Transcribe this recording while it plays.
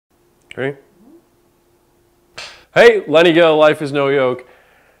Ready? Hey, Lenny Gill, Life is No Yoke. Do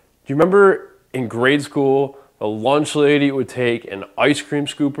you remember in grade school, the lunch lady would take an ice cream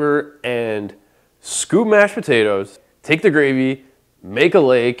scooper and scoop mashed potatoes, take the gravy, make a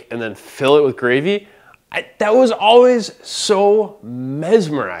lake, and then fill it with gravy? That was always so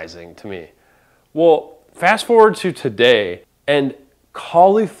mesmerizing to me. Well, fast forward to today, and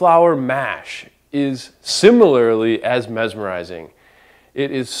cauliflower mash is similarly as mesmerizing.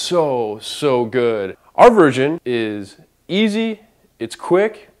 It is so, so good. Our version is easy, it's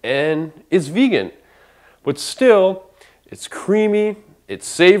quick, and it's vegan. But still, it's creamy, it's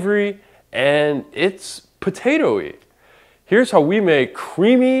savory, and it's potato-y. Here's how we make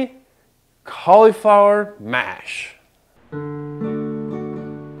creamy cauliflower mash.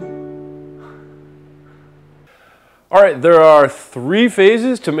 All right, there are 3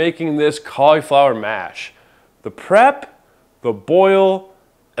 phases to making this cauliflower mash: the prep, the boil,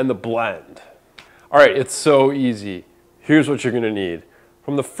 and the blend. All right, it's so easy. Here's what you're gonna need.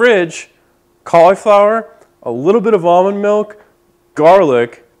 From the fridge, cauliflower, a little bit of almond milk,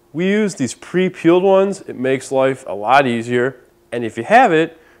 garlic. We use these pre-peeled ones. It makes life a lot easier. And if you have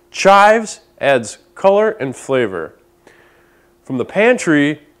it, chives adds color and flavor. From the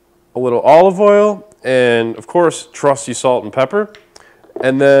pantry, a little olive oil, and of course, trusty salt and pepper.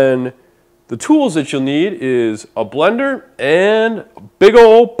 And then the tools that you'll need is a blender and a big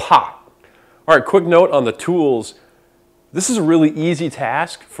old pot. All right, quick note on the tools. This is a really easy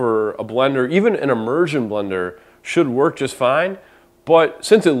task for a blender. Even an immersion blender should work just fine. But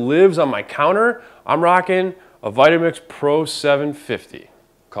since it lives on my counter, I'm rocking a Vitamix Pro 750.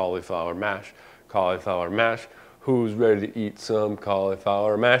 Cauliflower mash, cauliflower mash. Who's ready to eat some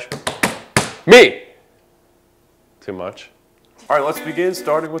cauliflower mash? Me! Too much. All right, let's begin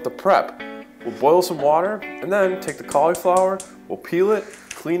starting with the prep. We'll boil some water and then take the cauliflower, we'll peel it,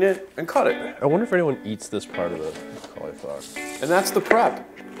 clean it, and cut it. I wonder if anyone eats this part of the cauliflower. And that's the prep.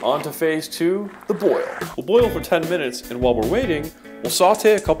 On to phase 2, the boil. We'll boil for 10 minutes, and while we're waiting, we'll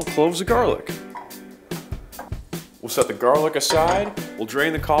saute a couple cloves of garlic. We'll set the garlic aside, we'll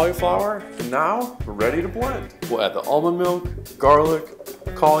drain the cauliflower, and now we're ready to blend. We'll add the almond milk,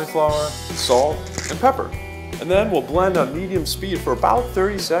 garlic, cauliflower, salt, and pepper. And then we'll blend on medium speed for about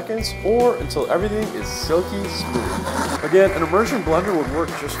 30 seconds or until everything is silky smooth. Again, an immersion blender would work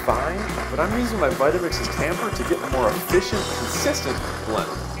just fine, but I'm using my Vitamix's tamper to get a more efficient, consistent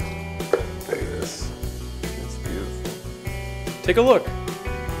blend. Look at this. It's beautiful. Take a look.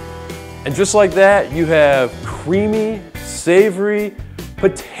 And just like that, you have creamy, savory,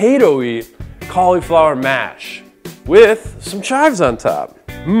 potato-y cauliflower mash with some chives on top.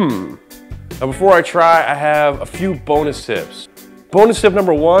 Now before I try, I have a few bonus tips. Bonus tip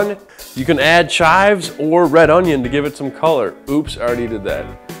number 1, you can add chives or red onion to give it some color. Oops, I already did that.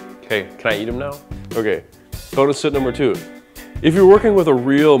 Okay, can I eat them now? Okay, bonus tip number 2. If you're working with a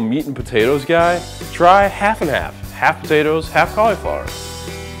real meat and potatoes guy, try half and half. Half potatoes, half cauliflower.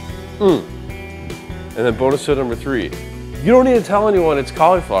 And then bonus tip number 3, you don't need to tell anyone it's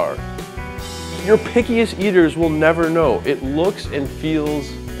cauliflower. Your pickiest eaters will never know. It looks and feels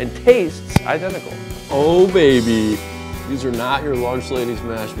and tastes identical. Oh baby, these are not your lunch lady's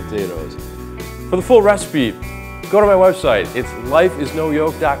mashed potatoes. For the full recipe, go to my website. It's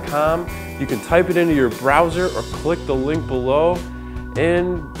lifeisnoyoke.com. You can type it into your browser or click the link below.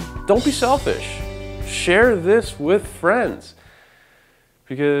 And don't be selfish. Share this with friends.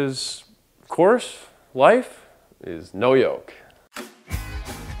 Because, of course, life is no yoke.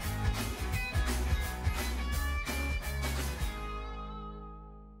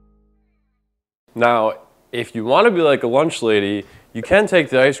 Now, if you want to be like a lunch lady, you can take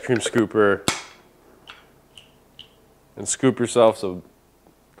the ice cream scooper and scoop yourself some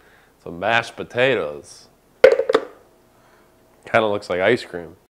mashed potatoes. Kind of looks like ice cream.